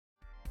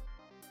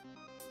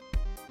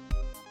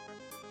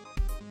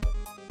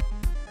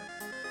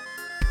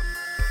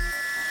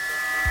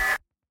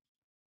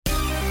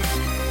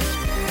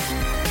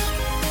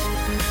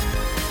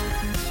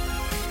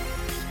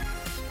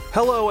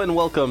Hello and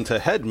welcome to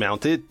Head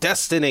Mounted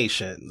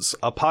Destinations,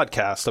 a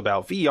podcast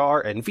about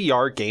VR and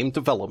VR game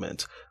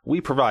development. We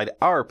provide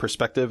our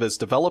perspective as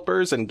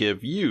developers and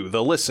give you,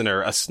 the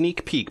listener, a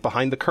sneak peek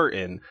behind the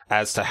curtain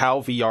as to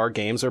how VR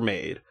games are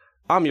made.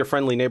 I'm your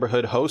friendly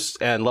neighborhood host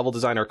and level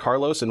designer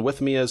Carlos, and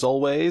with me as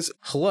always...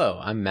 Hello,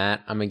 I'm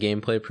Matt. I'm a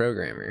gameplay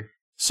programmer.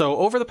 So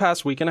over the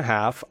past week and a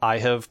half, I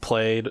have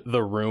played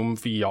The Room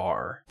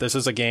VR. This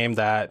is a game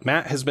that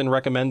Matt has been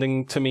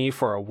recommending to me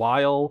for a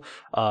while.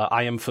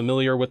 I am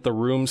familiar with the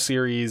Room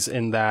series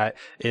in that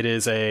it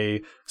is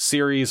a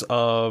series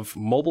of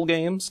mobile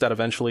games that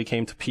eventually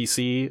came to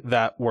PC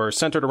that were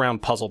centered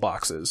around puzzle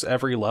boxes.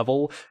 Every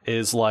level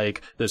is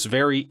like this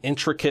very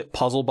intricate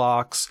puzzle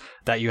box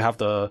that you have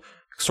to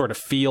sort of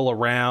feel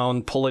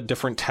around, pull at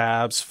different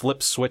tabs,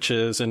 flip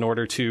switches in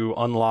order to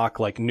unlock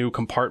like new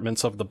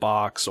compartments of the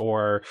box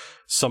or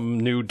some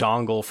new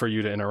dongle for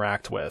you to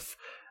interact with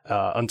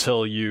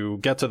until you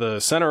get to the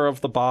center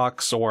of the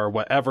box or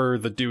whatever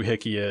the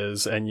doohickey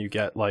is and you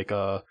get like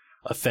a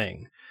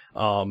thing.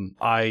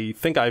 I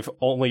think I've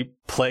only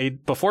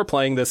played, before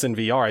playing this in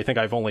VR, I think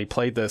I've only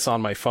played this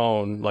on my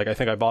phone. Like I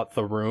think I bought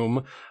The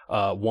Room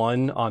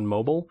 1 on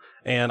mobile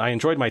and I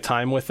enjoyed my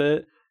time with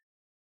it.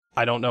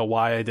 I don't know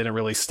why I didn't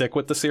really stick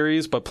with the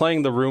series, but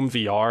playing The Room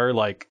VR,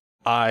 like,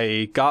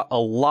 I got a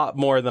lot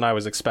more than I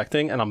was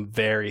expecting, and I'm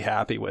very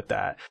happy with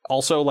that.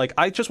 Also, like,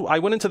 I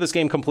went into this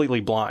game completely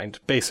blind,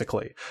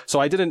 basically. So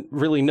I didn't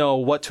really know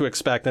what to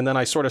expect, and then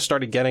I sort of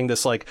started getting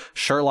this, like,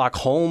 Sherlock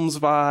Holmes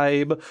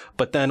vibe,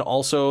 but then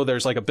also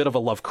there's, like, a bit of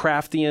a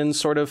Lovecraftian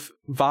sort of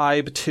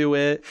vibe to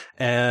it,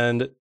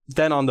 and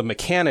then on the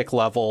mechanic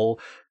level,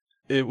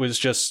 it was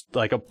just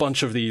like a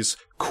bunch of these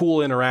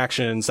cool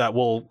interactions that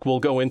we'll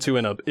go into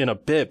in a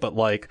bit. But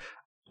like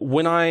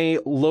when I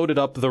loaded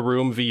up The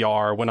Room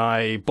VR, when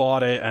I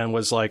bought it and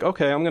was like,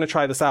 okay, I'm going to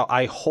try this out,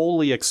 I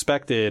wholly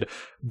expected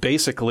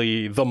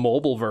basically the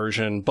mobile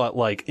version, but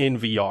like in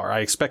VR. I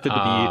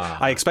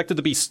expected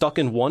to be stuck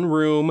in one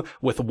room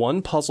with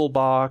one puzzle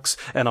box,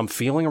 and I'm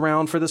feeling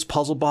around for this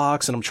puzzle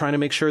box, and I'm trying to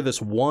make sure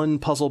this one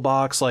puzzle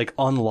box like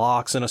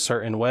unlocks in a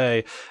certain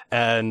way.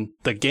 And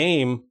the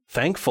game,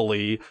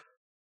 thankfully,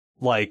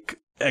 like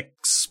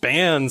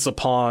expands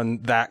upon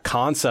that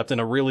concept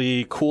in a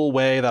really cool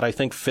way that I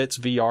think fits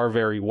VR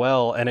very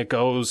well. And it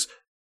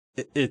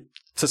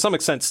to some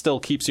extent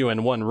still keeps you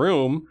in one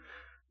room,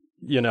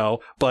 you know,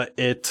 but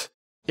it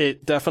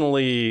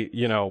definitely,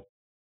 you know,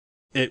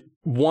 it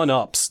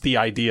one-ups the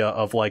idea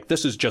of like,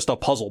 this is just a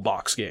puzzle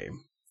box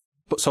game.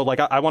 So like,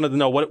 I wanted to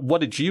know,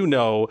 what did you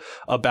know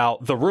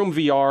about The Room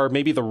VR,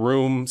 maybe the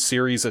Room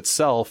series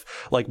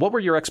itself? Like, what were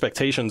your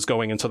expectations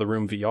going into The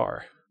Room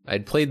VR?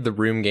 I'd played the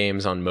Room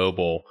games on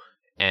mobile,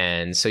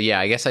 and so yeah,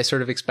 I guess I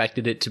sort of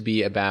expected it to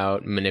be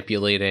about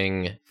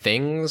manipulating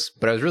things,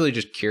 but I was really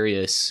just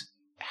curious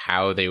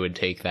how they would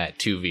take that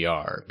to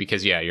VR,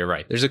 because yeah, you're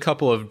right. There's a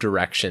couple of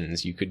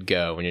directions you could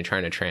go when you're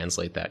trying to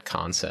translate that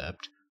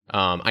concept.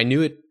 I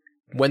knew it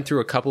went through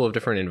a couple of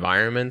different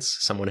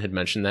environments. Someone had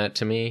mentioned that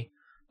to me.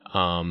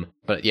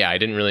 But yeah, I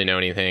didn't really know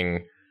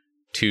anything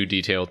too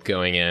detailed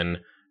going in.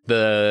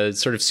 The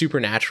sort of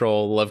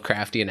supernatural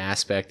Lovecraftian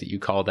aspect that you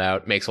called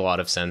out makes a lot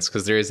of sense,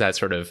 because there is that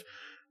sort of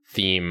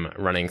theme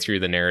running through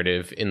the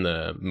narrative in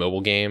the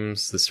mobile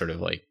games, this sort of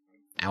like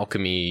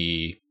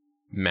alchemy,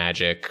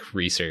 magic,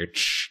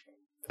 research,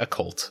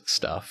 occult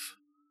stuff.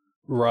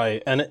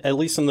 Right. And at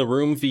least in The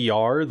Room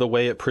VR, the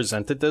way it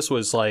presented this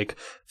was like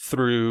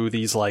through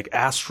these like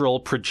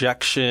astral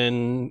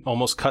projection,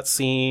 almost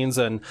cutscenes.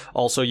 And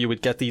also you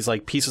would get these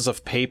like pieces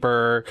of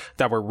paper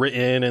that were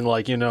written in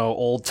like, you know,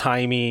 old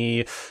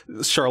timey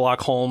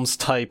Sherlock Holmes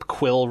type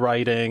quill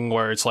writing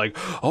where it's like,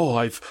 oh,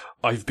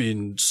 I've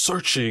been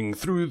searching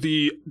through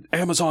the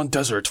Amazon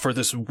desert for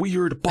this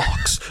weird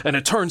box, and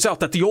it turns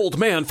out that the old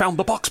man found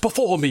the box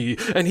before me,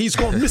 and he's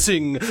gone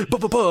missing.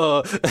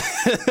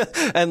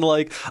 And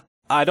like,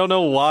 I don't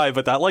know why,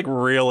 but that like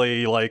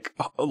really like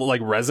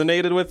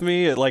resonated with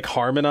me. It like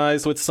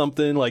harmonized with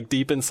something like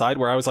deep inside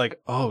where I was like,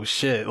 oh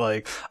shit,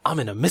 like I'm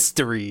in a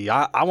mystery.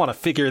 I want to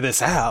figure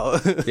this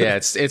out. Yeah,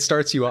 it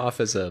starts you off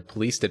as a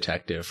police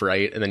detective,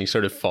 right? And then you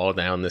sort of fall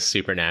down this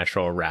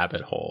supernatural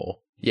rabbit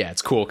hole. Yeah,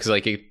 it's cool because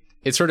like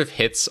it sort of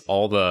hits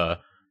all the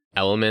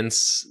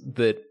elements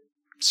that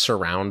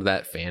surround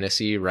that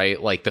fantasy,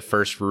 right? Like the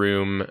first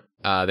room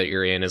that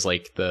you're in is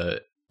like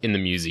in the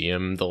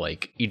museum, the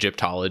like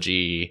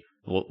Egyptology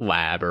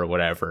lab or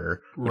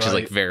whatever, which is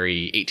like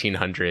very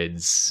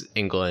 1800s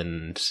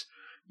England,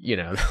 you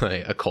know,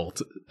 like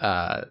occult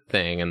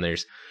thing. And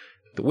there's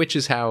the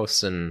witch's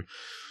house and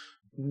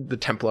the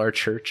Templar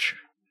church.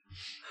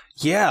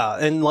 Yeah,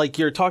 and like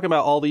you're talking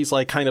about all these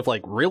like kind of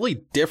like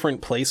really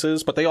different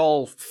places, but they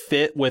all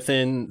fit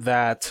within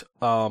that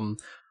I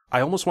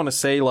almost want to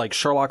say like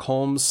Sherlock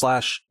Holmes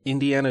 /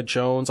 Indiana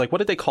Jones. Like what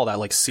did they call that?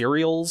 Like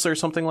serials or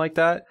something like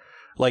that?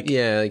 Like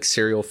yeah, like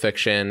serial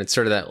fiction. It's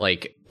sort of that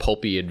like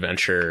pulpy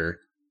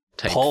adventure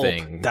type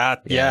thing.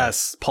 That yeah.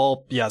 Yes,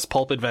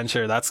 pulp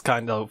adventure. That's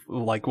kind of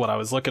like what I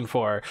was looking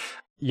for.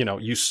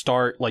 you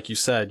start, like you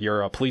said,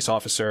 you're a police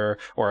officer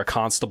or a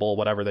constable,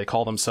 whatever they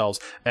call themselves,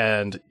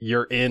 and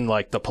you're in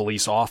like the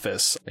police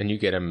office. And you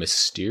get a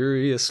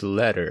mysterious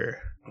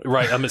letter.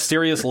 Right, a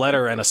mysterious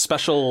letter and a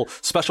special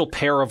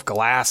pair of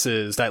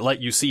glasses that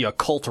let you see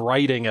occult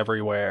writing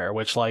everywhere,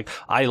 which, like,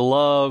 I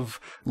love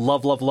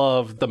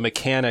the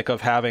mechanic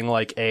of having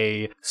like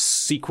a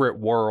secret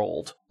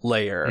world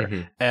layer.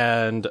 Mm-hmm.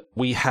 And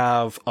we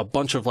have a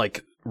bunch of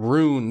like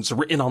runes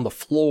written on the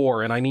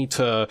floor, and I need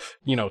to,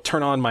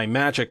 turn on my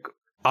magic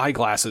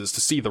eyeglasses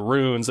to see the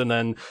runes and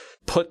then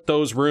put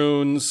those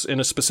runes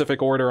in a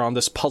specific order on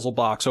this puzzle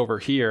box over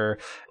here.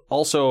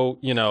 Also,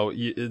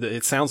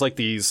 it sounds like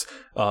these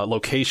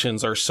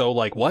locations are so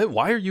like, what?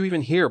 Why are you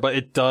even here? But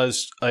it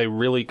does a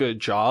really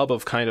good job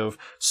of kind of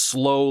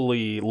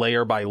slowly,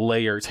 layer by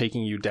layer,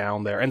 taking you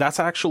down there. And that's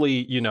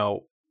actually,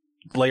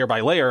 layer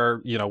by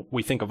layer,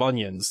 we think of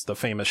onions, the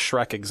famous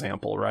Shrek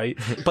example, right?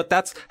 But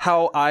that's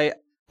how I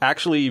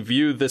actually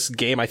view this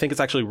game. I think it's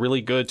actually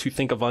really good to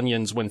think of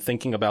onions when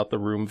thinking about the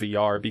Room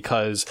VR,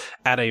 because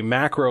at a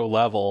macro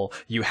level,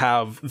 you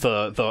have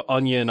the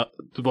onion,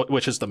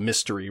 which is the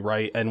mystery,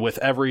 right? And with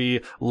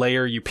every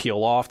layer you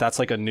peel off, that's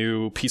like a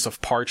new piece of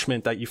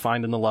parchment that you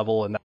find in the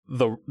level. And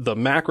the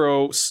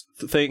macro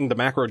thing, the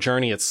macro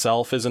journey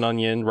itself is an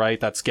onion, right?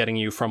 That's getting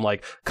you from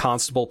like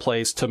Constable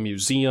Place to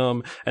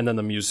museum, and then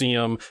the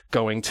museum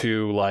going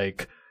to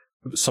like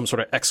some sort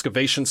of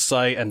excavation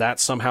site, and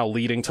that's somehow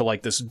leading to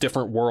like this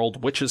different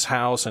world witch's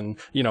house, and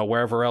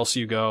wherever else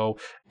you go.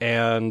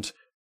 And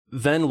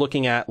then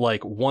looking at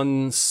like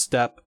one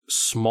step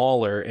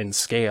smaller in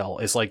scale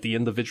is like the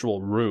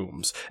individual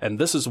rooms. And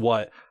this is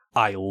what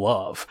I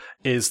love,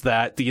 is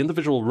that the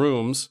individual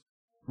rooms,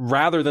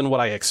 rather than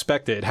what I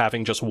expected,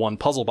 having just one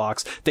puzzle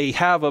box, they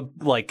have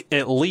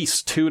at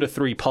least 2 to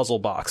 3 puzzle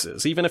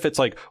boxes. Even if it's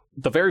like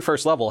the very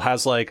first level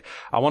has like,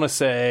 I want to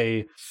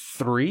say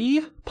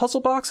 3 puzzle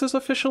boxes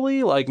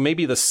officially. Like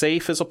maybe the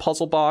safe is a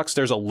puzzle box.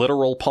 There's a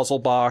literal puzzle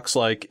box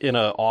like in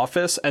an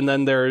office. And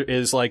then there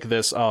is like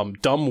this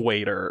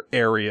dumbwaiter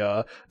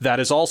area that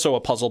is also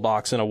a puzzle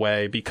box in a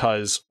way,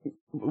 because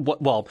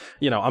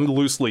I'm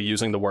loosely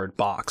using the word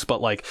box,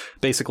 but like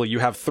basically you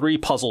have 3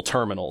 puzzle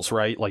terminals,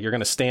 right? Like you're going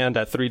to stand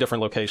at 3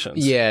 different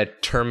locations. Yeah,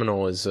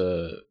 terminal is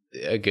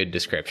a good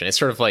description. It's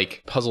sort of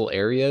like puzzle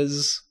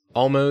areas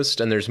almost,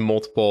 and there's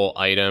multiple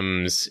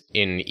items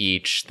in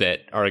each that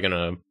are going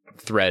to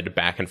thread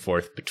back and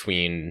forth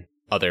between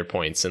other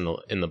points in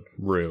the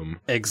room.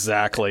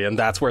 Exactly. And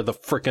that's where the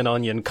frickin'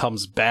 onion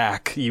comes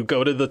back. You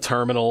go to the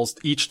terminals.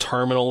 Each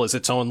terminal is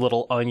its own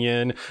little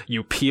onion.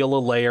 You peel a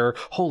layer.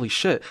 Holy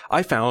shit.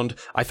 I found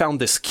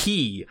this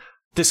key.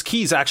 This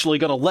key's actually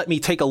going to let me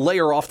take a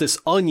layer off this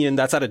onion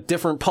that's at a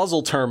different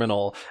puzzle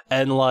terminal.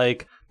 And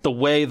like, the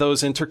way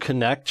those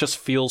interconnect just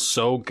feels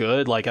so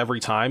good, like every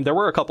time. There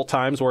were a couple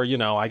times where,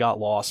 I got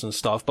lost and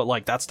stuff, but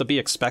like that's to be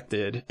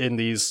expected in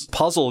these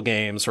puzzle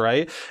games,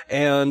 right?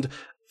 And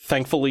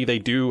thankfully they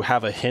do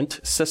have a hint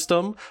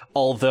system,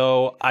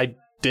 although I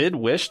did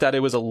wish that it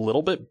was a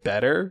little bit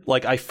better.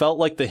 Like I felt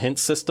like the hint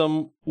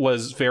system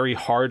was very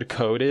hard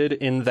coded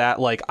in that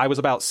like I was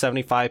about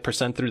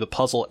 75% through the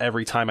puzzle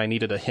every time I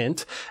needed a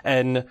hint.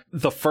 And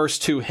the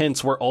first 2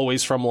 hints were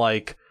always from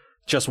like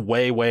just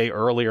way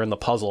earlier in the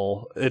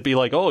puzzle. It'd be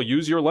like, oh,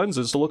 use your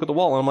lenses to look at the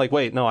wall. And I'm like,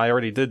 wait, no, I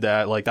already did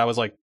that. Like that was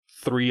like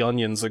 3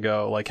 onions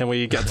ago. Like, can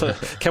we get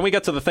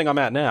to the thing I'm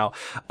at now?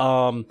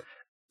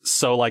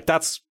 So like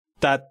that's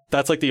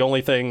like the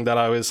only thing that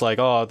I was like,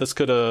 oh, this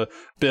could have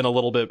been a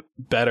little bit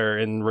better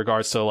in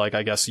regards to like,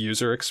 I guess,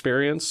 user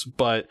experience.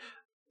 But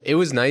it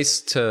was nice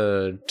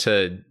to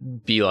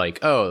be like,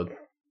 oh,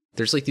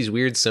 there's like these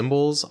weird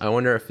symbols. I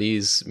wonder if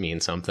these mean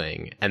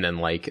something. And then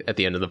like at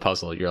the end of the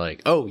puzzle, you're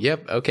like, oh,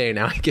 yep. Okay.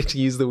 Now I get to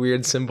use the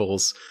weird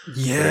symbols.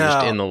 Yeah.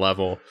 Just in the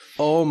level.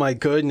 Oh my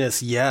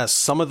goodness. Yes.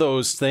 Some of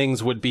those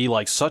things would be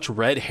like such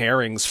red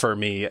herrings for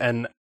me.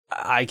 And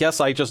I guess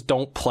I just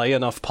don't play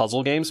enough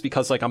puzzle games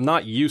because like I'm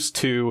not used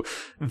to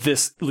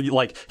this,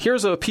 like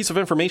here's a piece of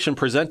information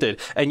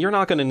presented and you're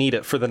not going to need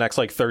it for the next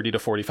like 30 to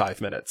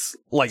 45 minutes.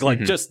 Like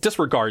just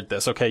disregard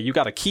this. Okay. You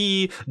got a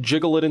key,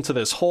 jiggle it into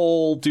this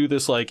hole, do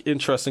this like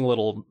interesting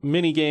little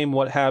mini game,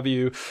 what have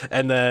you.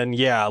 And then,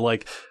 yeah,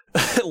 like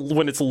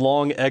when it's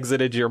long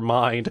exited your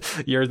mind,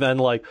 you're then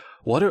like,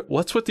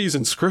 what's with these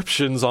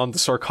inscriptions on the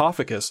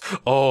sarcophagus?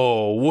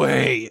 Oh,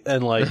 wait.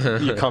 And like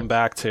you come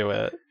back to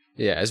it.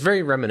 Yeah, it's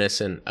very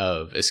reminiscent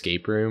of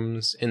escape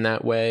rooms in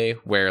that way,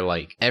 where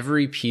like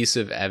every piece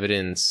of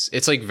evidence,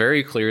 it's like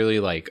very clearly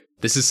like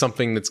this is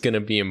something that's going to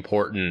be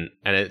important,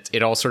 and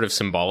it all sort of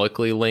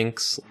symbolically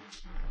links.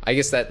 I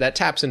guess that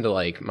taps into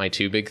like my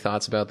 2 big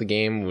thoughts about the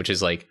game, which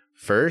is like,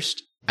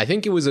 first, I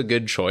think it was a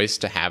good choice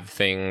to have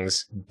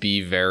things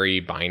be very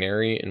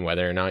binary in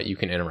whether or not you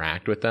can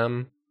interact with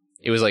them.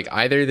 It was like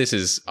either this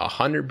is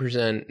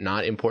 100%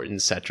 not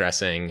important set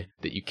dressing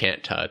that you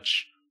can't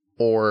touch,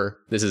 or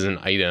this is an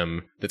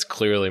item that's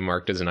clearly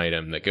marked as an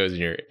item that goes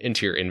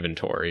into your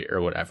inventory or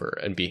whatever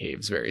and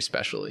behaves very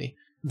specially.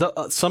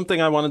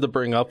 Something I wanted to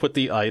bring up with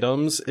the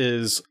items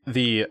is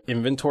the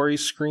inventory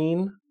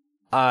screen.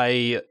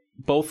 I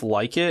both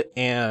like it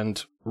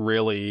and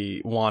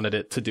really wanted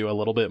it to do a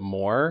little bit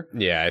more.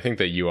 Yeah, I think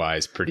the UI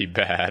is pretty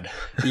bad.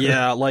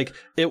 Yeah, like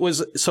it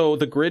was, so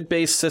the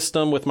grid-based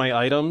system with my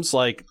items,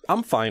 like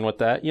I'm fine with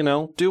that, you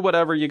know, do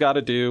whatever you got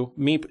to do.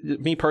 Me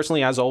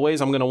personally, as always,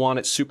 I'm going to want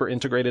it super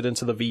integrated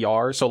into the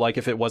VR. So like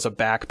if it was a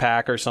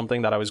backpack or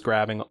something that I was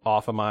grabbing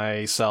off of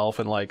myself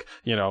and like,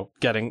 you know,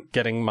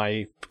 getting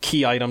my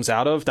key items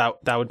out of,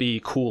 that would be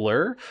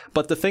cooler.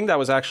 But the thing that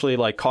was actually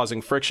like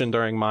causing friction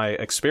during my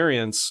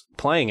experience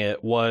playing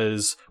it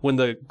was when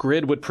the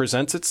grid would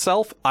present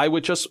itself, I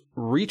would just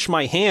reach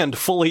my hand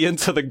fully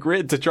into the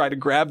grid to try to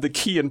grab the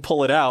key and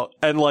pull it out.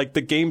 And like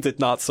the game did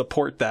not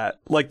support that.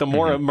 Like the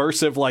more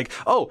immersive, like,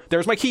 oh,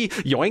 there's my key,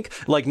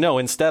 yoink. Like, no,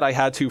 instead I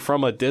had to,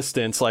 from a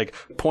distance, like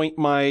point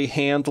my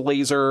hand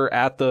laser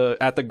at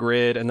the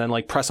grid and then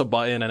like press a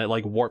button and it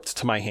like warped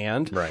to my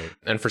hand. Right.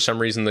 And for some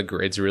reason the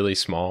grid's really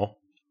small.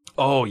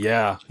 Oh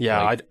yeah.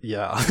 Yeah. Like,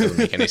 doesn't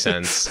make any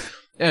sense.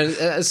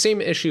 And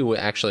same issue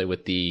actually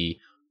with the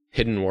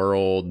hidden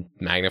world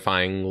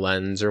magnifying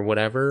lens or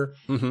whatever,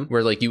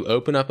 where like you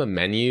open up a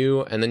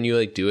menu and then you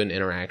like do an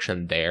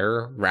interaction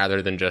there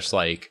rather than just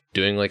like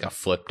doing like a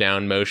flip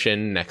down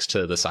motion next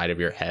to the side of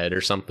your head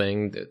or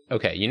something.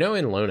 Okay, you know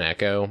in Lone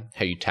Echo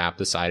how you tap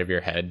the side of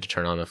your head to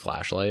turn on the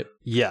flashlight?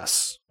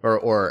 Yes.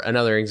 Or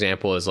another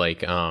example is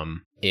like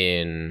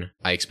in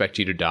I Expect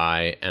You to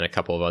Die and a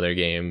couple of other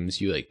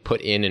games, you like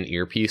put in an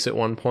earpiece at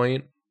one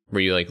point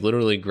where you like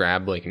literally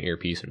grab like an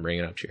earpiece and bring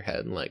it up to your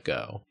head and let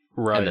go.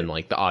 Right. And then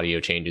like the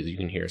audio changes, you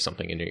can hear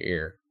something in your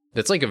ear.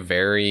 That's like a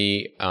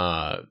very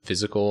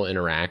physical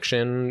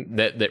interaction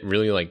that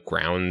really like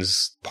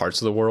grounds parts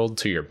of the world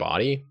to your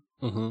body.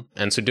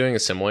 And so doing a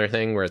similar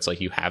thing where it's like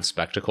you have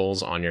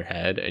spectacles on your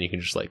head and you can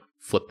just like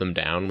flip them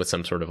down with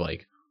some sort of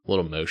like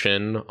little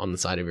motion on the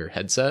side of your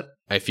headset,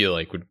 I feel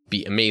like would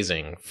be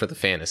amazing for the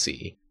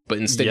fantasy. But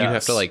instead you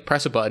have to like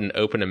press a button,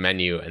 open a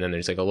menu, and then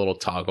there's like a little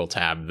toggle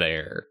tab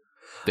there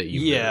that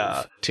you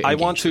I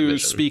want to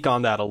speak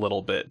on that a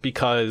little bit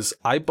because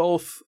I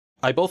both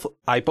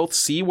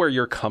see where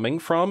you're coming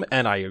from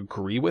and I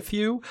agree with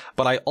you,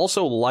 but I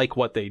also like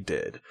what they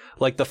did.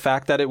 Like the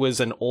fact that it was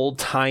an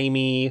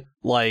old-timey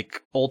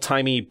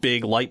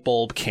big light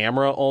bulb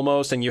camera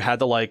almost, and you had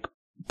to like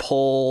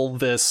pull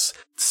this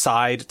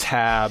side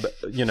tab,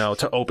 you know,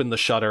 to open the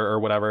shutter or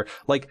whatever.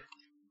 Like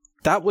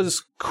that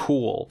was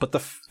cool, but the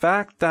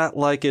fact that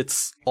like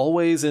it's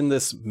always in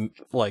this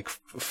like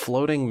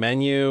floating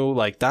menu,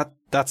 like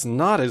that's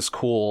not as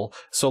cool.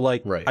 So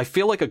like I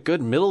feel like a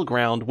good middle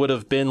ground would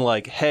have been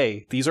like,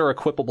 hey, these are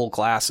equipable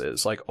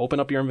glasses. Like open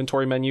up your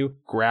inventory menu,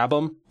 grab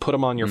them, put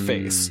them on your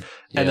face,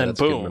 and then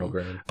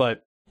boom.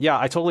 But yeah,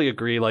 I totally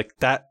agree. Like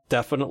that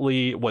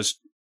definitely was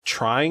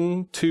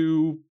trying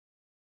to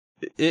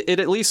it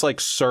at least like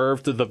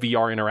served the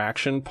VR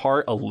interaction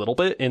part a little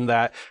bit in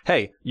that,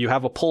 hey, you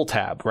have a pull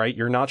tab, right?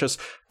 You're not just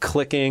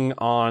clicking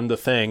on the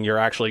thing, you're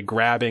actually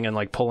grabbing and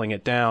like pulling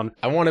it down.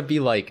 I want to be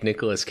like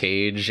Nicolas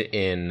Cage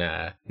in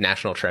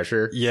National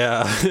Treasure.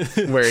 Yeah.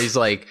 Where he's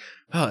like,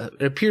 oh,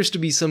 it appears to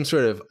be some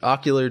sort of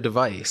ocular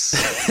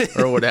device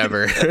or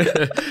whatever.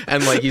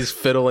 And like he's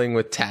fiddling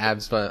with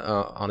tabs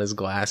on his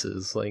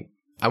glasses. Like,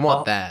 I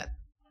want that.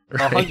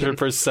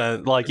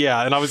 100%. Like,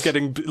 yeah. And I was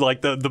getting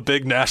like the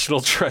big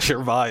National Treasure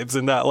vibes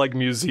in that like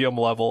museum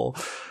level.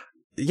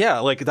 Yeah.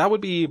 Like that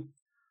would be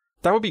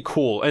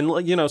cool.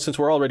 And, you know, since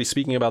we're already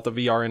speaking about the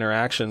VR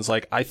interactions,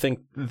 like I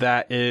think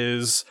that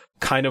is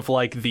kind of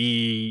like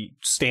the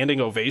standing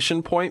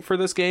ovation point for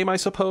this game, I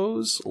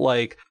suppose.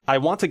 Like I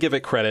want to give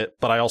it credit,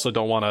 but I also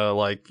don't want to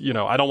like, you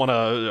know, I don't want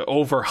to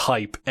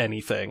overhype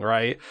anything.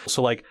 Right.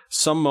 So like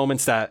some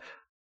moments that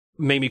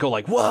made me go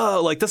like, whoa,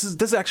 like this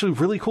is actually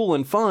really cool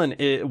and fun.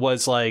 It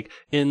was like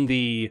in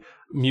the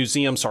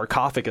museum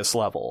sarcophagus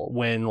level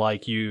when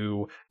like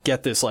you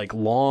get this like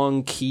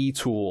long key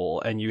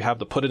tool and you have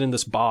to put it in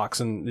this box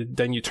and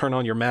then you turn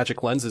on your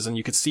magic lenses and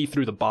you could see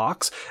through the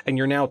box and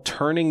you're now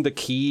turning the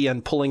key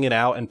and pulling it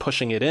out and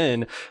pushing it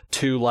in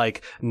to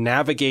like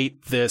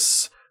navigate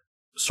this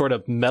sort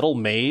of metal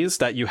maze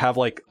that you have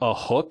like a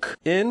hook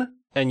in.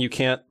 And you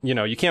can't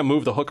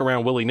move the hook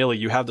around willy-nilly.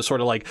 You have to sort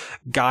of like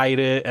guide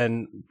it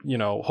and, you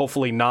know,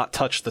 hopefully not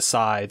touch the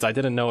sides. I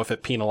didn't know if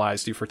it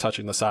penalized you for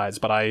touching the sides,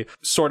 but I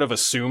sort of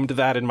assumed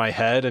that in my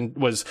head and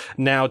was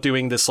now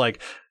doing this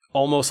like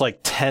almost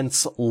like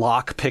tense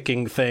lock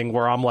picking thing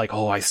where I'm like,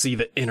 oh, I see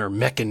the inner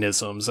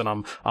mechanisms and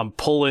I'm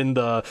pulling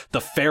the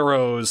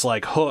Pharaoh's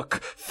like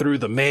hook through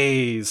the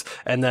maze.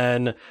 And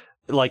then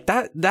like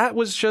that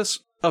was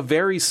just a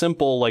very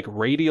simple like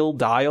radial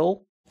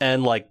dial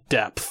and like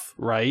depth,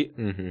 right?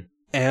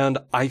 And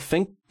I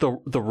think the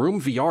Room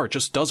VR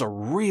just does a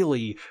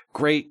really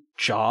great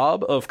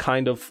job of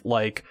kind of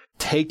like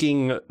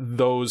taking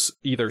those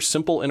either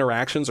simple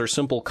interactions or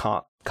simple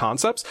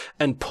concepts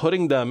and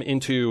putting them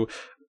into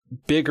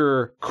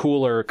bigger,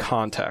 cooler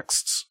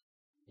contexts.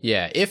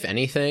 Yeah, if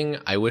anything,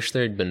 I wish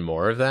there'd been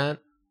more of that.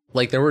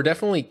 Like there were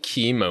definitely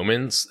key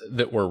moments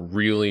that were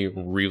really,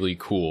 really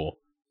cool.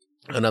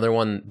 Another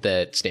one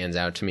that stands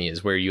out to me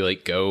is where you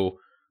like go,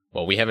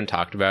 well, we haven't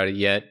talked about it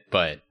yet,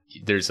 but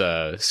there's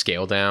a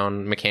scale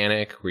down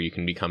mechanic where you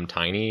can become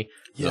tiny.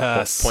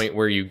 Yes. The point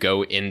where you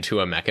go into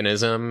a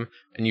mechanism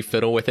and you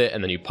fiddle with it,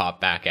 and then you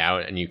pop back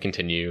out and you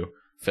continue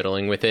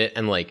fiddling with it.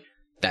 And like,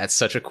 that's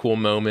such a cool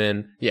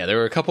moment. Yeah, there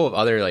were a couple of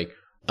other like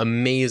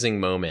amazing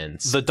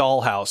moments. The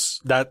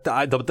dollhouse,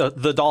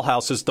 the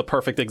dollhouse is the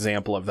perfect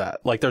example of that.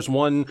 Like, there's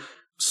one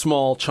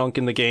small chunk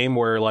in the game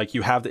where like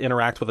you have to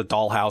interact with a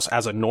dollhouse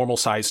as a normal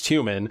sized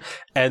human,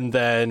 and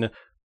then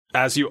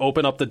as you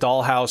open up the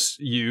dollhouse,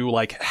 you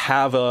like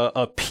have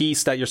a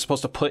piece that you're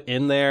supposed to put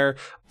in there,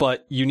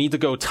 but you need to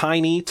go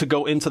tiny to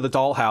go into the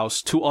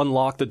dollhouse to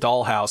unlock the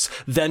dollhouse,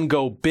 then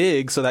go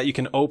big so that you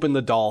can open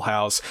the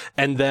dollhouse.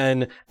 And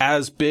then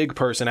as big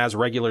person, as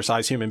regular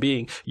size human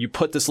being, you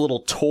put this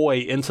little toy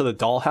into the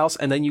dollhouse,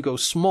 and then you go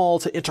small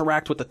to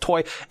interact with the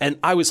toy. And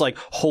I was like,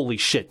 holy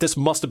shit, this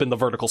must have been the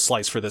vertical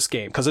slice for this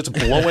game, because it's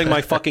blowing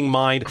my fucking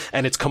mind,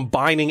 and it's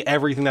combining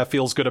everything that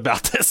feels good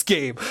about this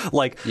game.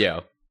 Like,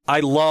 yeah.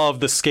 I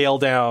love the scale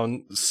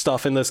down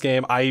stuff in this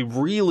game. I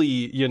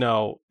really,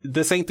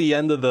 this ain't the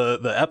end of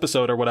the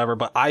episode or whatever,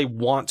 but I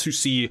want to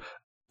see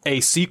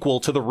a sequel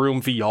to the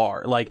Room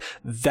VR. Like,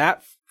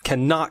 that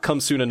cannot come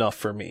soon enough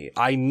for me.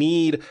 I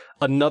need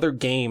another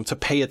game to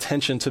pay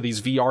attention to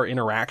these VR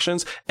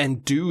interactions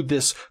and do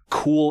this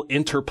cool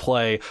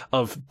interplay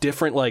of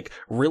different, like,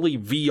 really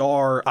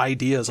VR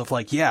ideas of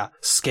like, yeah,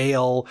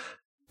 scale,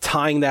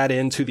 tying that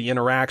into the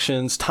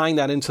interactions, tying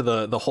that into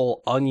the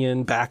whole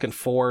onion back and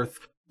forth.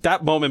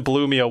 That moment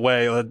blew me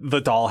away,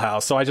 the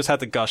dollhouse. So I just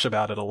had to gush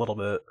about it a little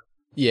bit.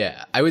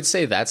 Yeah, I would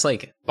say that's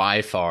like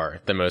by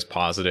far the most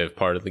positive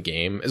part of the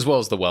game, as well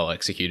as the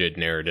well-executed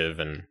narrative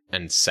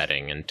and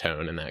setting and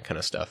tone and that kind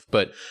of stuff.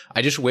 But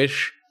I just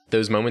wish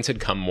those moments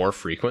had come more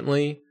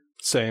frequently.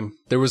 Same.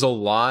 There was a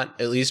lot,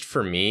 at least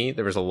for me,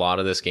 there was a lot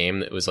of this game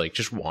that was like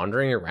just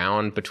wandering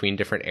around between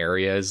different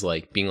areas,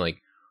 like being like,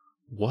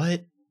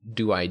 what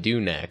do I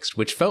do next?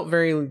 Which felt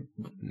very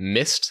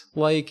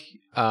Myst-like,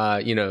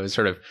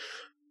 sort of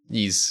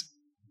these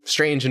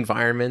strange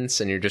environments,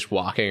 and you're just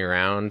walking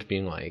around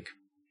being like,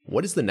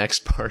 what is the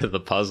next part of the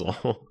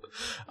puzzle?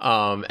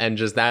 And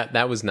just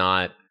that was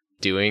not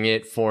doing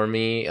it for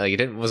me. Like,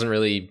 it wasn't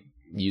really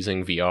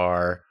using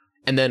VR.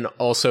 And then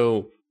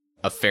also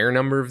a fair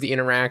number of the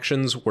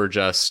interactions were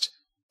just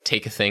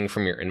take a thing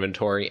from your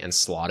inventory and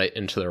slot it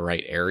into the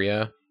right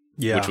area,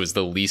 which was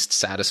the least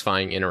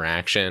satisfying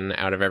interaction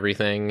out of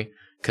everything,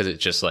 because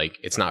it's just like,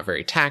 it's not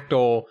very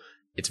tactile.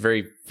 It's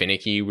very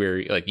finicky,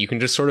 where like you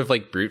can just sort of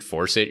like brute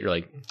force it. You're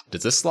like,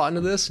 does this slot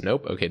into this?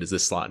 Nope. Okay, does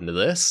this slot into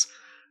this?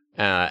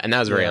 And that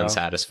was very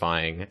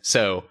unsatisfying.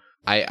 So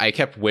I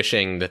kept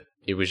wishing that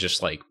it was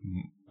just like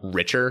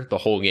richer. The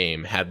whole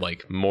game had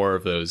like more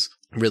of those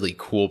really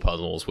cool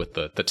puzzles with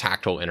the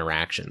tactile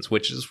interactions,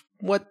 which is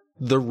what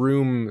the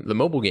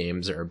mobile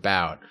games are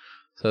about.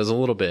 So it was a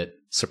little bit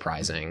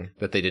surprising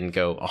that they didn't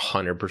go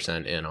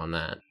 100% in on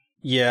that.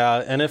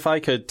 Yeah, and if I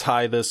could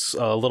tie this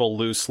a little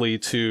loosely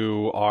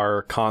to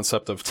our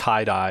concept of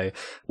tie-dye,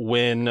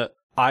 when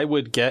I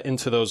would get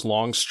into those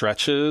long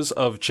stretches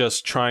of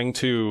just trying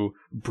to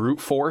brute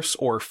force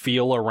or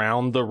feel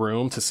around the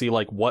room to see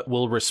like what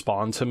will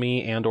respond to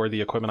me and or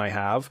the equipment I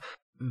have,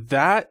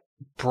 that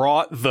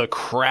brought the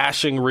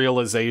crashing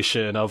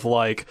realization of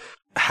like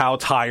how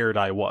tired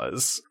I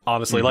was.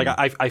 Honestly, like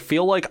I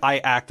feel like I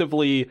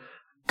actively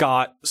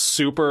got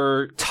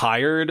super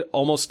tired,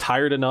 almost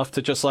tired enough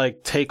to just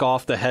like take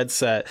off the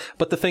headset.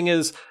 But the thing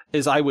is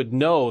I would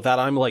know that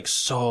I'm like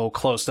so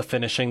close to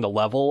finishing the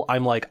level.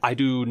 I'm like, I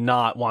do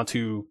not want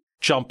to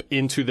jump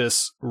into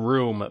this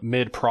room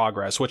mid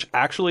progress, which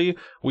actually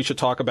we should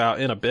talk about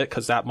in a bit,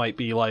 because that might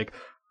be like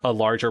a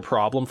larger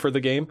problem for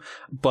the game.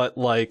 But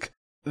like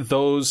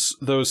those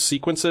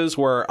sequences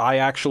where I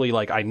actually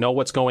like, I know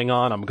what's going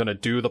on, I'm gonna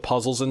do the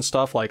puzzles and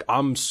stuff, like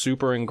I'm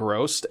super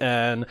engrossed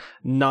and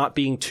not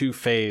being too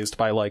phased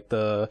by like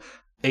the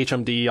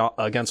HMD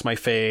against my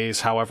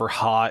face, however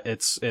hot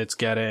it's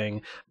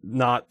getting,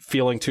 not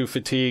feeling too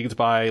fatigued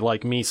by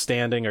like me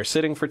standing or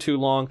sitting for too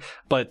long.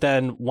 But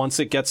then once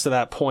it gets to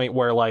that point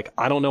where like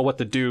I don't know what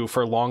to do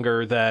for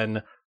longer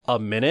than a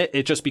minute,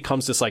 it just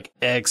becomes this like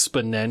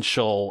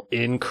exponential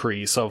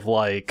increase of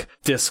like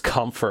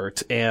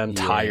discomfort and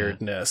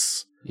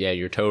tiredness. Yeah,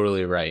 you're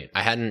totally right.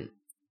 I hadn't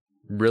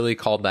really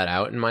called that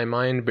out in my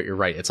mind, but you're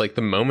right. It's like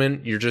the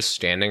moment you're just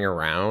standing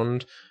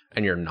around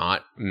and you're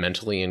not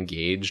mentally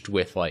engaged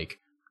with like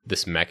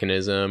this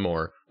mechanism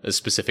or a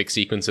specific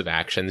sequence of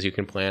actions you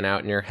can plan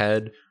out in your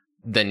head,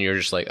 then you're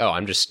just like, oh,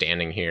 I'm just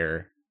standing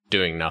here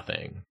doing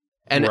nothing.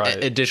 And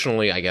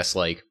additionally, I guess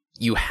like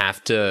you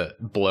have to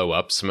blow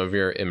up some of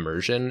your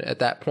immersion at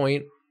that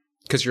point,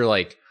 because you're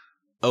like,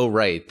 oh,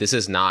 right, this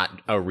is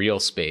not a real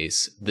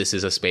space. This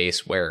is a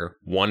space where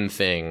one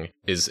thing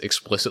is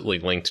explicitly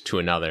linked to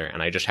another,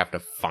 and I just have to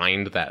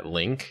find that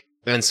link.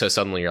 And so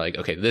suddenly you're like,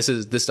 okay, this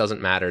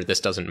doesn't matter, this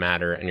doesn't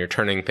matter, and you're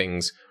turning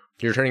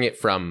it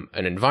from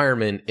an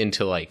environment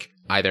into like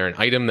either an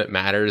item that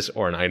matters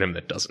or an item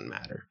that doesn't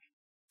matter.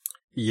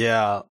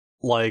 Yeah.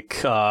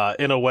 Like,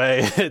 in a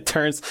way, it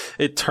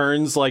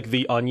turns like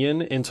the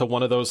onion into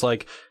one of those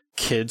like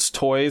kids'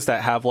 toys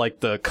that have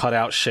like the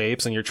cutout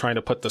shapes and you're trying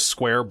to put the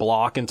square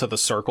block into the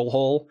circle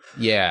hole.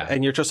 Yeah.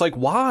 And you're just like,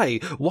 why?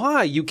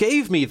 You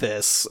gave me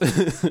this.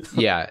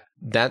 Yeah.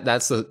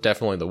 That's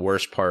definitely the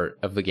worst part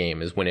of the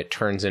game, is when it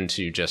turns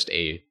into just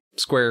a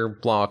square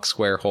block,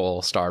 square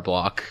hole, star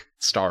block,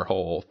 star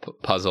hole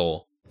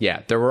puzzle.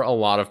 Yeah, there were a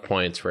lot of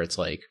points where it's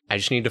like, I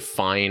just need to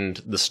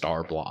find the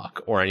star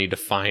block, or I need to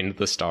find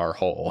the star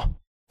hole.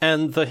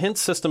 And the hint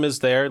system is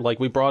there, like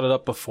we brought it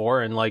up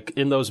before, and like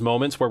in those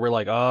moments where we're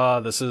like,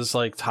 this is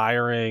like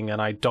tiring and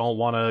I don't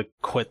want to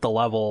quit the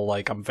level,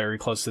 like I'm very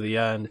close to the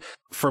end.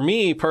 For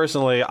me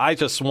personally, I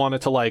just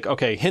wanted to like,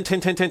 okay, hint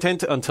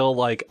until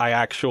like I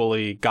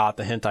actually got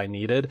the hint I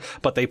needed,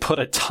 but they put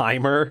a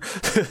timer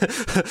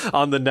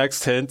on the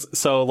next hint.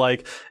 So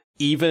like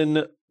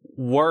even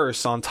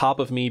worse, on top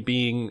of me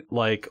being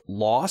like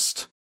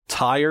lost,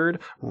 tired,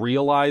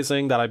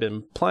 realizing that I've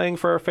been playing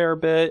for a fair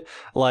bit,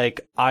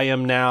 like I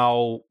am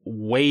now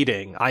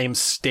waiting. I am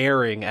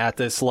staring at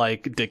this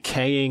like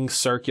decaying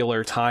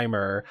circular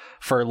timer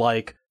for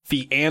like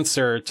the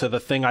answer to the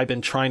thing I've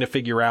been trying to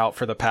figure out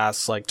for the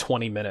past like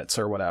 20 minutes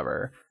or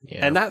whatever.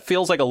 Yeah. And that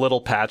feels like a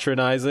little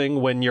patronizing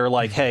when you're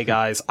like, hey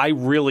guys, I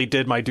really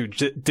did my due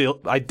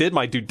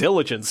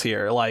diligence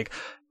here. Like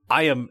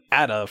I am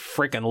at a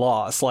freaking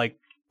loss. Like,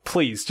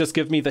 please just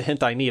give me the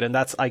hint I need. And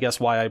that's, I guess,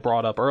 why I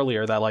brought up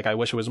earlier that like I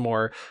wish it was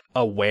more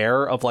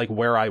aware of like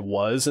where I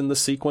was in the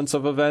sequence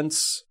of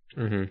events,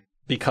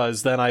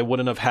 because then I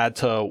wouldn't have had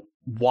to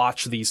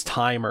watch these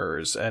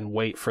timers and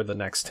wait for the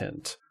next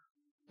hint.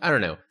 I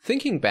don't know.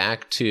 Thinking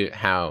back to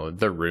how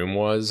The Room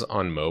was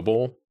on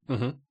mobile,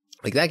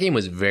 like that game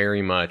was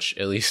very much,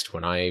 at least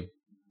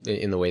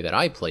in the way that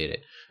I played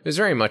it was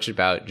very much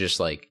about just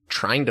like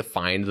trying to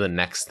find the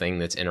next thing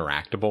that's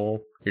interactable.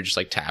 You're just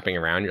like tapping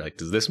around. You're like,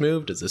 does this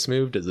move? Does this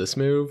move? Does this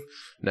move?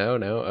 No,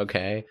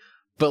 okay.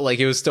 But like,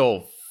 it was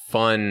still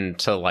fun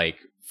to like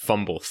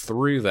fumble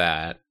through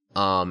that.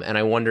 And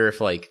I wonder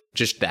if like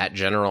just that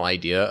general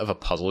idea of a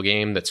puzzle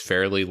game that's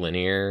fairly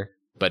linear,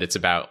 but it's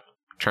about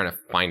trying to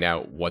find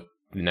out what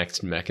the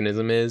next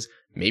mechanism is,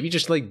 maybe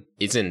just like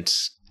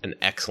isn't an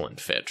excellent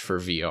fit for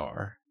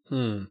VR.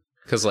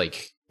 Because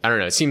like, I don't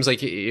know, it seems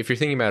like if you're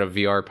thinking about a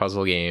VR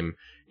puzzle game,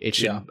 it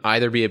should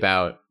either be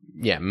about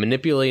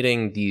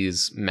manipulating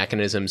these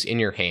mechanisms in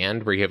your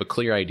hand where you have a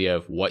clear idea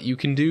of what you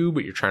can do,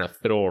 but you're trying to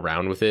fiddle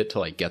around with it to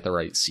like get the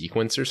right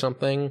sequence or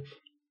something.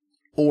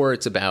 Or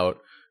it's about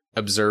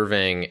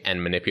observing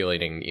and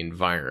manipulating the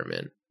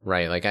environment,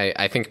 right? Like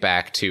I think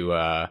back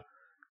to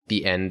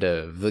the end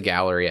of The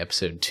Gallery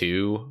episode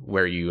 2,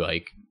 where you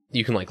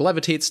can like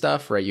levitate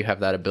stuff, right? You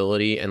have that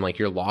ability, and like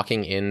you're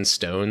locking in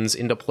stones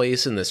into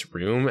place in this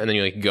room, and then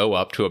you like go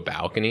up to a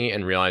balcony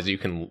and realize you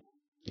can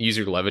use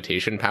your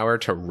levitation power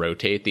to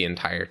rotate the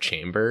entire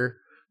chamber,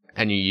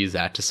 and you use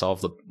that to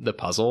solve the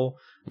puzzle.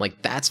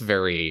 Like that's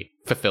very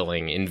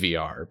fulfilling in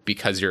VR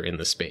because you're in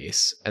the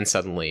space and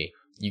suddenly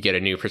you get a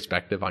new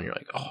perspective on, you're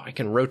like, oh, I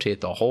can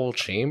rotate the whole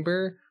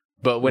chamber.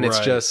 But when it's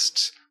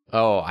just,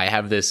 oh, I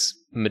have this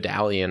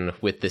medallion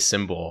with this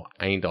symbol,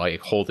 I need to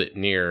like hold it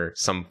near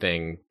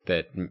something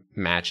that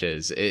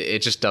matches. It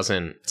just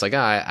doesn't, it's like,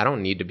 I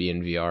don't need to be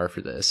in VR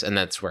for this. And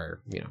that's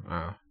where,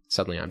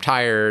 suddenly I'm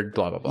tired,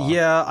 blah, blah, blah.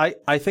 Yeah,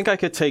 I think I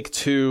could take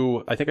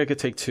two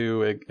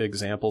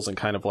examples and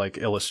kind of like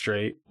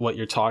illustrate what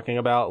you're talking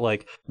about.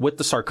 Like with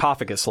the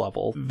sarcophagus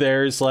level,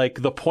 there's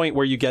like the point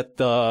where you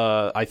get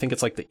I think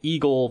it's like the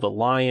eagle, the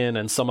lion,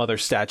 and some other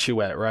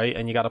statuette, right?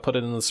 And you got to put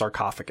it in the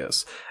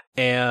sarcophagus.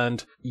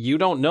 And you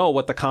don't know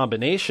what the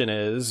combination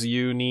is.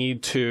 You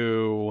need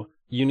to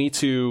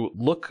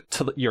look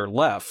to your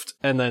left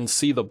and then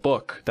see the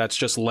book that's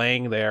just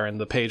laying there,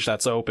 and the page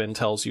that's open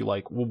tells you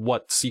like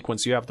what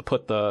sequence you have to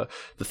put the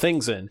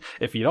things in.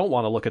 If you don't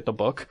want to look at the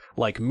book,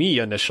 like me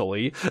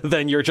initially,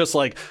 then you're just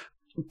like,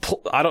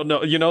 I don't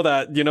know, you know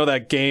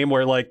that game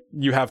where like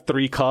you have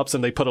 3 cups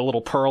and they put a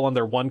little pearl on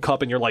their one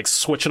cup and you're like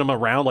switching them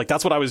around. Like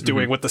that's what I was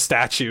doing with the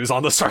statues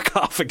on the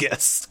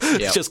sarcophagus.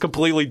 Yep. Just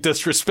completely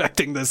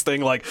disrespecting this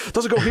thing. Like,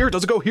 does it go here?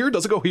 Does it go here?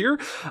 Does it go here?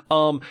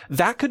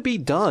 That could be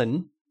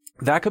done.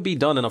 That could be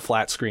done in a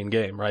flat screen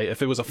game, right?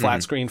 If it was a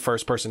flat screen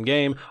first person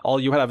game, all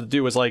you would have to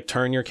do is like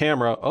turn your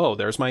camera. Oh,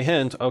 there's my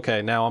hint.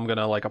 Okay, now I'm going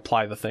to like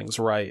apply the things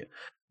right.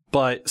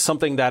 But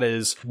something that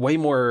is way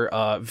more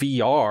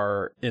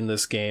VR in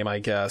this game, I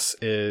guess,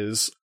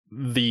 is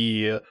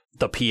the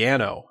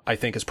piano. I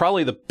think is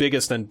probably the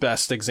biggest and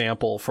best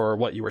example for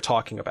what you were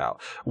talking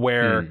about,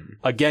 where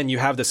again, you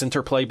have this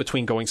interplay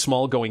between going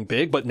small, going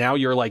big, but now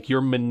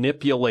you're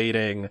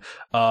manipulating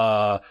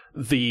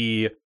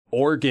the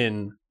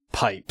organ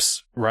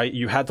pipes, right?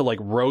 You had to like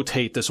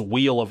rotate this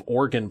wheel of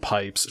organ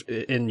pipes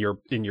in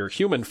your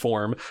human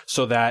form,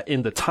 so that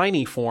in the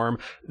tiny form,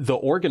 the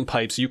organ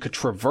pipes, you could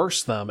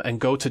traverse them and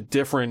go to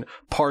different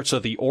parts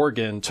of the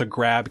organ to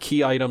grab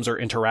key items or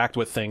interact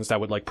with things that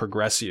would like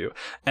progress you.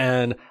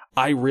 And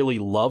I really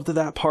loved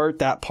that part.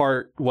 That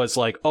part was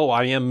like, oh,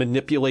 I am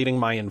manipulating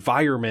my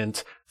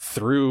environment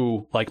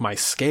through like my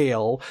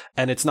scale,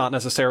 and it's not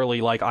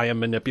necessarily like I am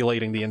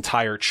manipulating the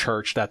entire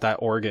church that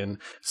organ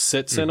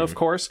sits in, of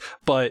course,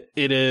 but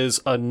it is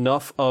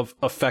enough of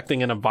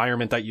affecting an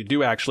environment that you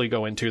do actually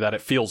go into that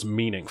it feels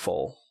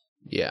meaningful.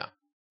 Yeah.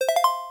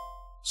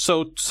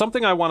 So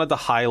something I wanted to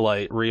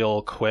highlight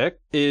real quick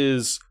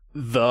is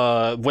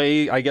the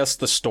way, I guess,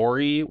 the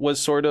story was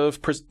sort of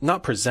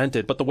not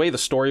presented, but the way the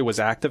story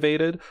was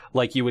activated.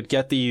 Like, you would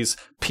get these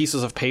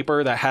pieces of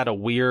paper that had a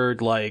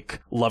weird,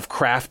 like,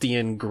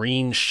 Lovecraftian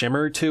green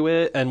shimmer to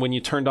it, and when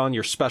you turned on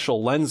your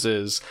special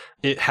lenses,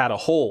 it had a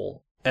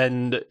hole.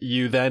 And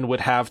you then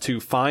would have to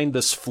find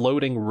this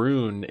floating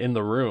rune in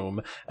the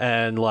room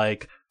and,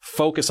 like,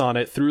 focus on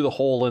it through the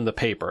hole in the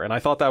paper. And I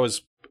thought that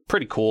was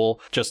pretty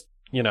cool. Just,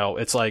 you know,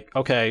 it's like,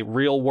 okay,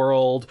 real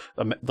world,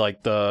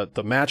 like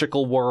the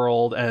magical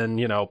world, and,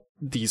 you know,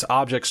 these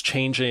objects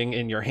changing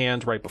in your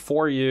hand right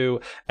before you.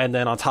 And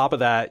then on top of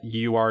that,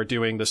 you are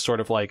doing this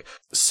sort of like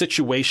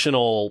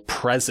situational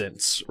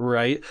presence,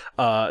 right?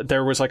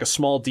 There was like a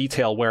small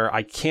detail where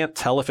I can't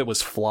tell if it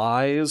was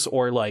flies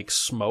or like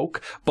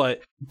smoke,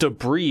 but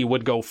debris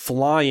would go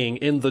flying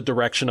in the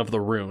direction of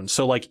the rune.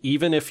 So like,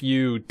 even if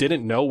you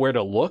didn't know where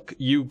to look,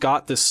 you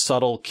got this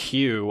subtle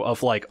cue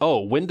of like,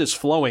 oh, wind is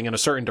flowing in a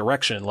certain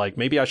direction. Like,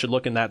 maybe I should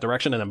look in that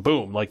direction, and then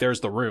boom, like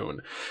there's the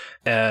rune.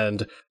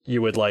 And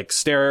you would like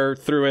stare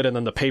through it, and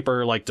then the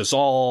paper like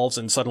dissolves,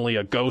 and suddenly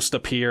a ghost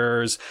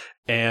appears.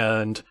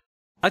 And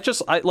I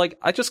just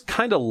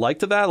kind of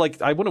liked that.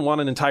 Like, I wouldn't want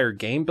an entire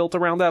game built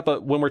around that,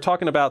 but when we're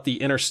talking about the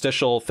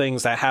interstitial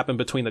things that happen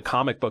between the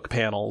comic book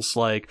panels,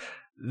 like,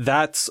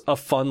 that's a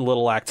fun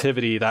little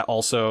activity that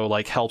also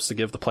like helps to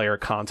give the player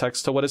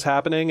context to what is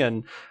happening.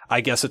 And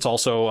I guess it's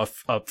also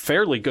a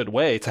fairly good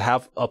way to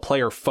have a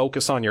player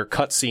focus on your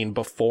cutscene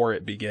before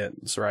it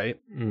begins, right?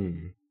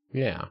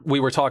 Yeah. We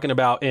were talking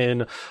about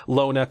in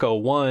Lone Echo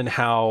 1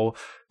 how,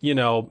 you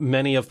know,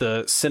 many of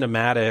the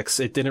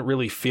cinematics, it didn't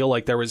really feel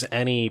like there was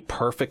any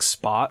perfect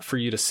spot for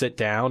you to sit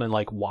down and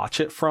like watch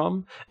it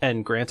from.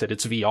 And granted,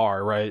 it's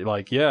VR, right?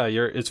 Like, yeah,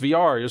 it's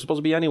VR, you're supposed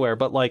to be anywhere,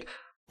 but like,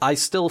 I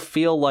still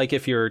feel like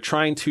if you're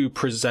trying to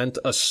present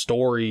a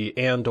story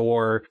and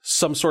or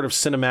some sort of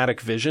cinematic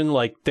vision,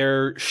 like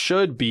there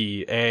should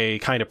be a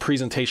kind of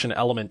presentation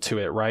element to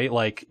it, right?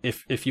 Like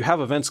if you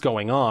have events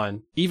going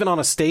on, even on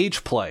a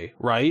stage play,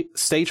 right?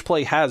 Stage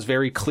play has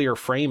very clear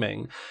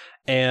framing,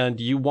 and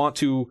you want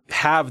to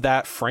have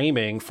that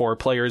framing for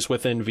players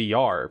within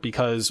VR,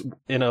 because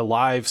in a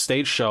live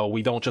stage show,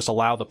 we don't just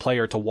allow the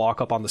player to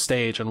walk up on the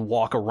stage and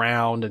walk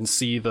around and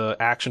see the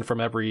action from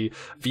every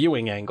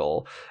viewing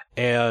angle.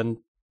 And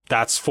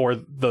that's for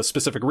the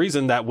specific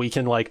reason that we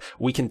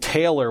can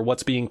tailor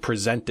what's being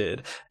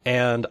presented.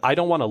 And I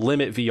don't want to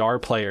limit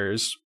VR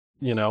players.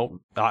 You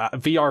know,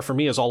 VR for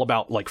me is all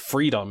about like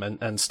freedom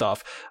and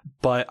stuff,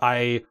 but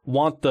I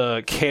want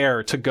the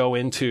care to go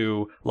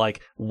into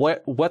like,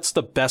 what's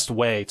the best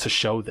way to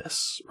show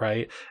this,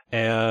 right?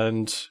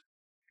 And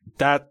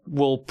that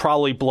will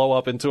probably blow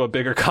up into a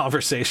bigger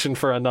conversation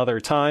for another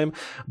time,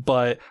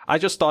 but I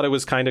just thought it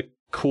was kind of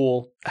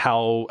cool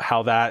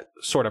how that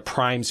sort of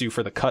primes you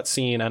for the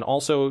cutscene, and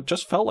also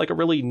just felt like a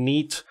really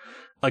neat,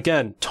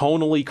 again,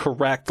 tonally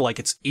correct, like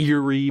it's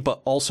eerie,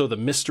 but also the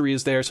mystery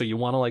is there, so you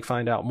want to like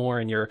find out more,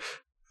 and you're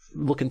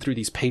looking through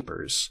these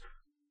papers.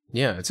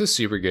 Yeah, it's a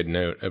super good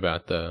note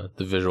about the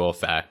visual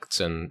effects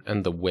and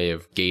the way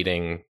of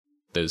gating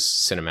those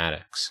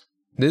cinematics.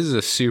 This is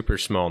a super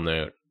small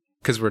note,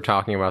 because we're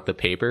talking about the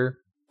paper.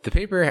 The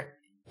paper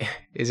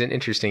is an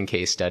interesting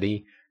case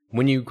study.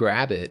 When you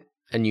grab it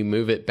and you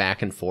move it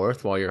back and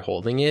forth while you're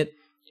holding it,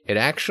 it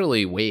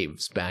actually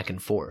waves back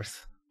and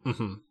forth.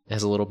 Mm-hmm. It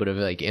has a little bit of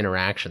like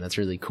interaction. That's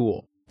really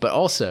cool. But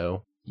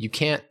also, you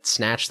can't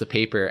snatch the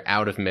paper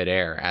out of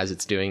midair as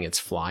it's doing its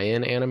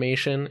fly-in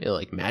animation. It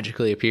like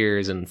magically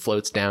appears and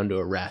floats down to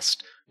a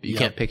rest. But you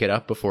can't pick it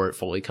up before it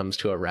fully comes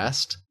to a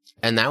rest.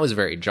 And that was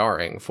very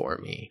jarring for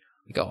me.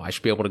 Like, oh, I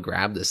should be able to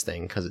grab this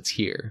thing because it's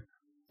here.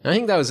 And I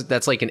think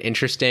that's like an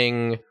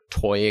interesting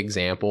toy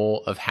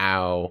example of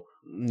how,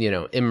 you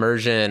know,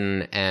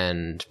 immersion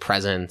and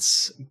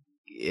presence,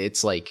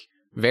 it's like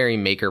very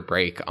make or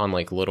break on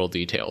like little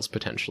details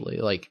potentially.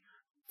 Like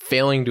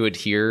failing to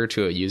adhere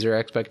to a user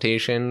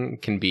expectation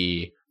can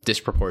be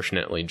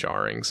disproportionately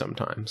jarring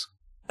sometimes.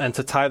 And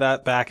to tie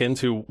that back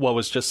into what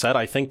was just said,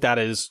 I think that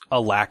is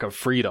a lack of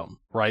freedom,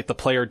 right? The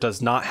player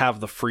does not have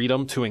the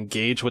freedom to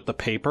engage with the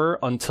paper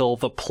until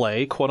the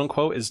play, quote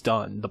unquote, is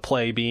done. The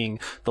play being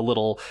the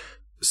little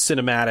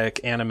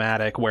cinematic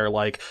animatic where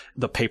like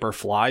the paper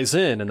flies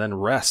in and then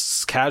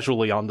rests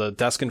casually on the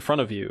desk in front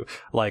of you.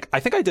 Like,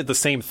 I think I did the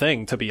same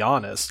thing, to be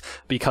honest,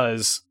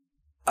 because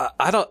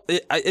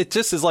it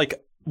just is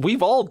like,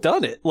 we've all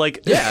done it. Like,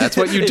 yeah, that's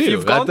what you do.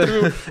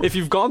 If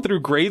you've gone through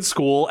grade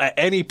school at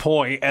any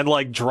point and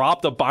like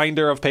dropped a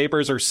binder of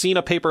papers or seen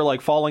a paper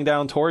like falling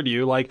down toward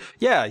you, like,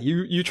 yeah,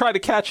 you try to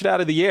catch it out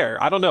of the air.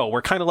 I don't know.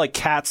 We're kind of like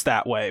cats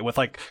that way, with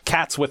like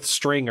cats with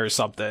string or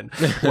something,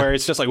 where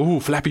it's just like, ooh,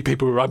 flappy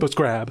paper, I must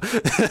grab.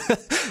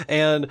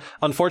 And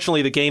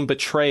unfortunately, the game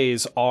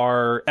betrays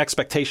our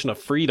expectation of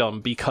freedom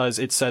because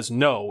it says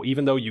no,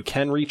 even though you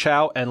can reach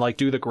out and like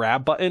do the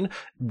grab button,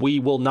 we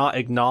will not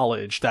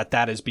acknowledge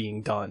that is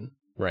being done.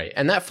 Right.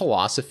 And that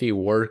philosophy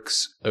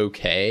works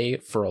okay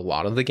for a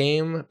lot of the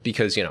game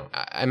because, you know,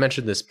 I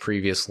mentioned this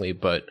previously,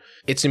 but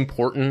it's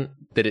important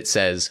that it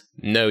says,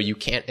 no, you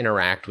can't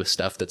interact with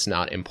stuff that's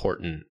not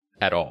important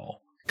at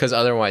all. Because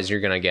otherwise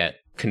you're going to get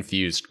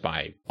confused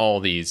by all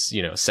these,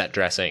 you know, set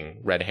dressing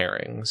red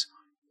herrings.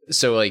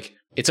 So, like,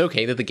 it's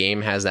okay that the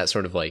game has that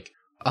sort of like,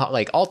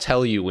 I'll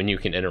tell you when you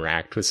can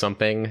interact with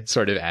something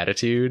sort of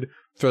attitude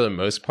for the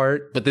most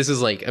part. But this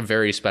is like a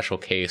very special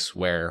case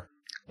where,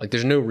 like,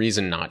 there's no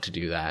reason not to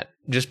do that.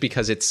 Just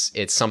because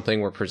it's something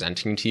we're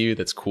presenting to you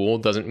that's cool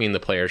doesn't mean the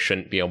player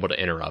shouldn't be able to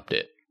interrupt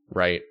it,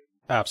 right?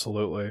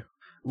 Absolutely.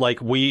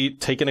 Like, we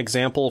take an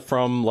example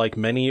from like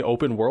many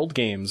open world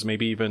games,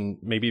 maybe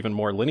even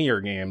more linear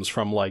games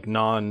from like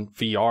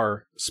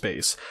non-VR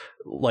space.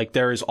 Like,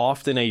 there is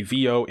often a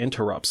VO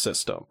interrupt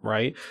system,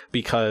 right?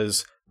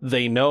 Because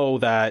they know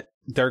that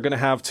they're going to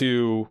have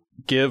to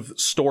give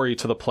story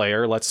to the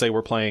player. Let's say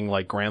we're playing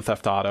like Grand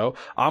Theft Auto.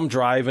 I'm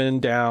driving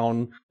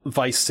down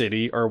Vice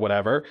City or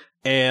whatever,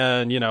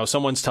 and, you know,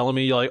 someone's telling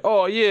me like,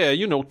 oh yeah,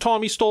 you know,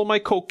 Tommy stole my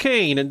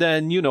cocaine, and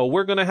then, you know,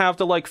 we're going to have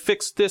to like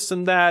fix this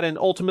and that, and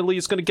ultimately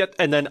it's going to get,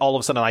 and then all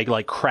of a sudden I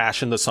like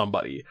crash into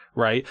somebody,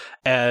 right?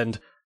 And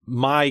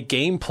my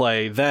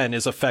gameplay then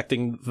is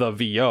affecting the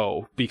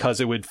VO because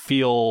it would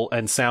feel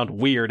and sound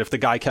weird if the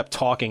guy kept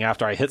talking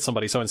after I hit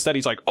somebody. So instead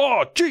he's like,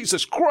 oh,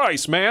 Jesus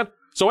Christ, man.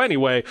 So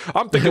anyway,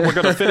 I'm thinking we're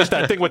going to finish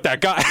that thing with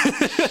that guy.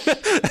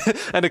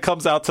 And it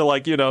comes out to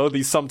like, you know,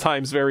 these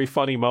sometimes very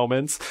funny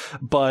moments.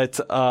 But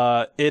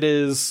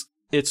it's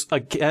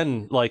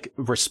again like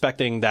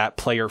respecting that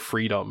player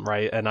freedom,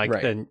 right? And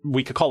and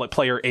we could call it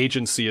player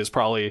agency is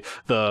probably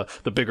the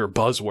bigger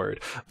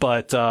buzzword.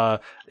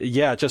 But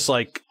yeah, just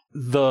like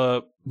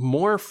the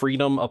more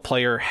freedom a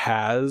player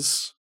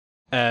has,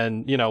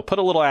 and, you know, put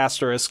a little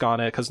asterisk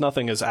on it because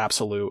nothing is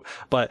absolute,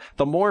 but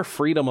the more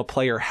freedom a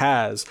player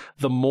has,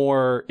 the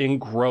more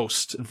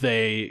engrossed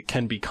they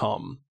can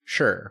become.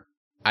 Sure.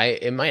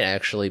 It might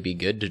actually be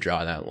good to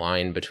draw that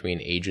line between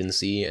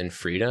agency and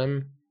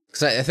freedom.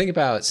 Because I think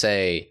about,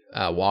 say,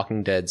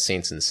 Walking Dead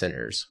Saints and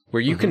Sinners,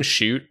 where you can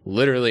shoot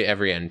literally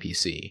every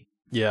NPC.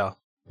 Yeah.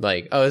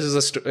 Like, oh, this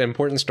is an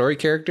important story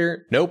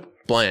character? Nope.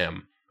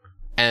 Blam.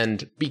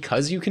 And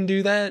because you can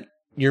do that,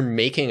 you're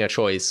making a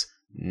choice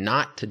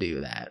not to do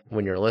that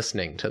when you're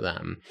listening to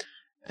them.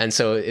 And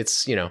so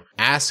it's, you know,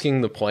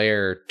 asking the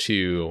player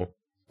to,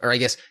 or I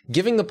guess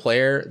giving the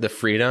player the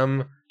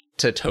freedom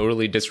to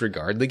totally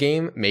disregard the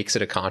game makes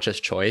it a conscious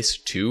choice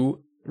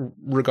to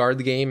regard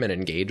the game and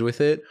engage with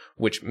it,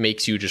 which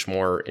makes you just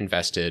more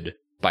invested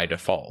by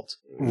default.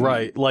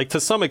 Right. Like, to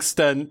some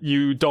extent,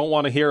 you don't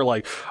want to hear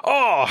like,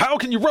 oh, how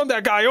can you run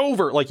that guy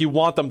over? Like, you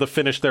want them to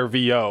finish their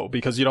VO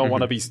because you don't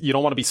want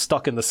to be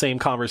stuck in the same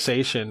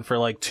conversation for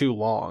like too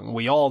long.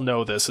 We all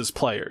know this as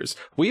players.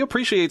 We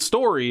appreciate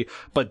story,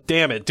 but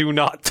damn it, do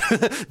not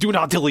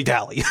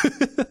dilly-dally.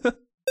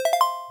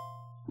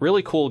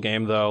 Really cool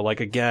game though. Like,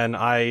 again,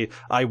 I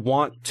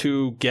want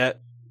to get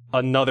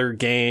another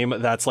game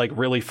that's like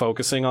really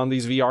focusing on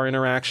these VR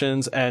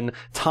interactions and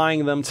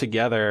tying them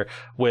together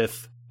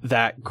with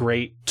that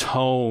great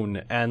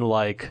tone. And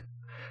like,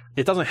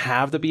 it doesn't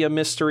have to be a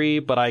mystery,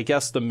 but I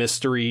guess the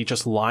mystery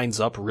just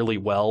lines up really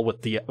well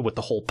with the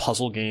whole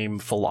puzzle game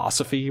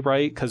philosophy,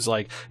 right? Because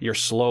like, you're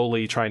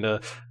slowly trying to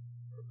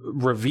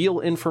reveal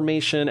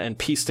information and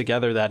piece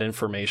together that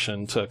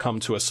information to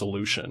come to a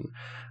solution.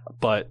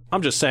 But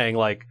I'm just saying,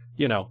 like,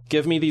 you know,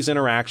 give me these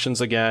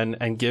interactions again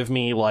and give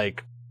me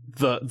like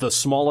the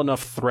small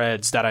enough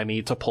threads that I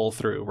need to pull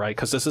through, right?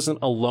 Because this isn't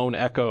a Lone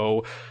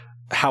Echo,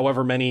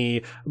 however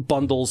many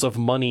bundles of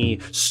money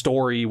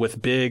story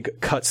with big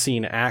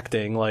cutscene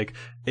acting. Like,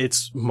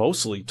 it's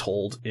mostly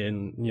told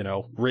in, you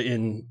know,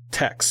 written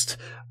text.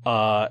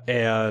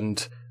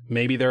 And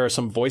maybe there are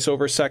some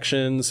voiceover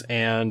sections,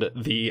 and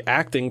the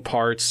acting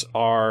parts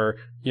are,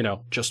 you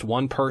know, just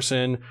one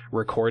person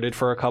recorded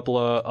for a couple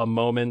of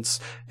moments.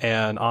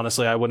 And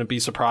honestly, I wouldn't be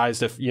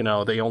surprised if, you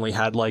know, they only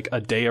had like a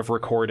day of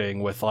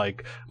recording with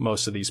like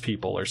most of these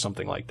people or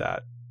something like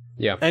that.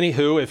 Yeah.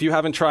 Anywho, if you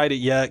haven't tried it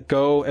yet,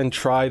 go and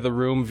try The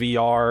Room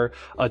VR.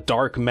 A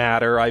Dark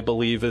Matter, I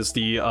believe, is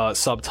the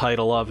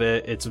subtitle of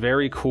it. It's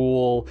very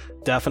cool.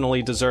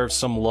 Definitely deserves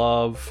some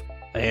love.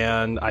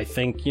 And I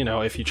think, you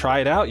know, if you try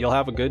it out, you'll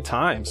have a good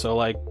time. So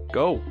like,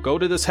 go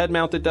to this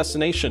head-mounted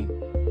destination.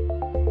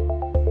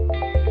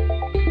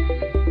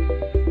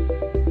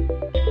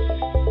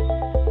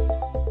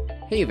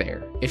 Hey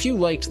there. If you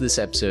liked this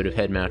episode of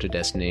Head Mounted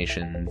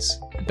Destinations,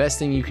 The best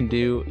thing you can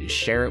do is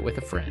share it with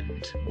a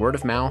friend. Word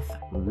of mouth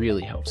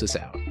really helps us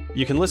out.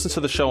 You can listen to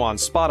the show on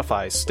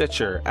Spotify,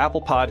 Stitcher,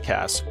 Apple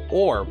Podcasts,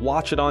 or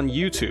watch it on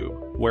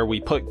YouTube, where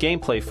we put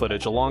gameplay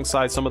footage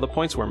alongside some of the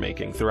points we're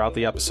making throughout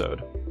the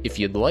episode. If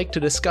you'd like to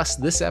discuss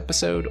this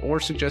episode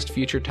or suggest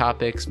future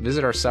topics,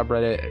 visit our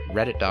subreddit at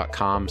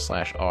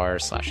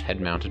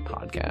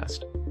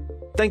reddit.com/r/headmountedpodcast.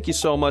 Thank you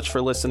so much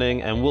for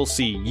listening, and we'll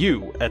see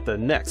you at the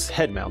next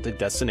Head Mounted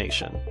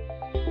destination.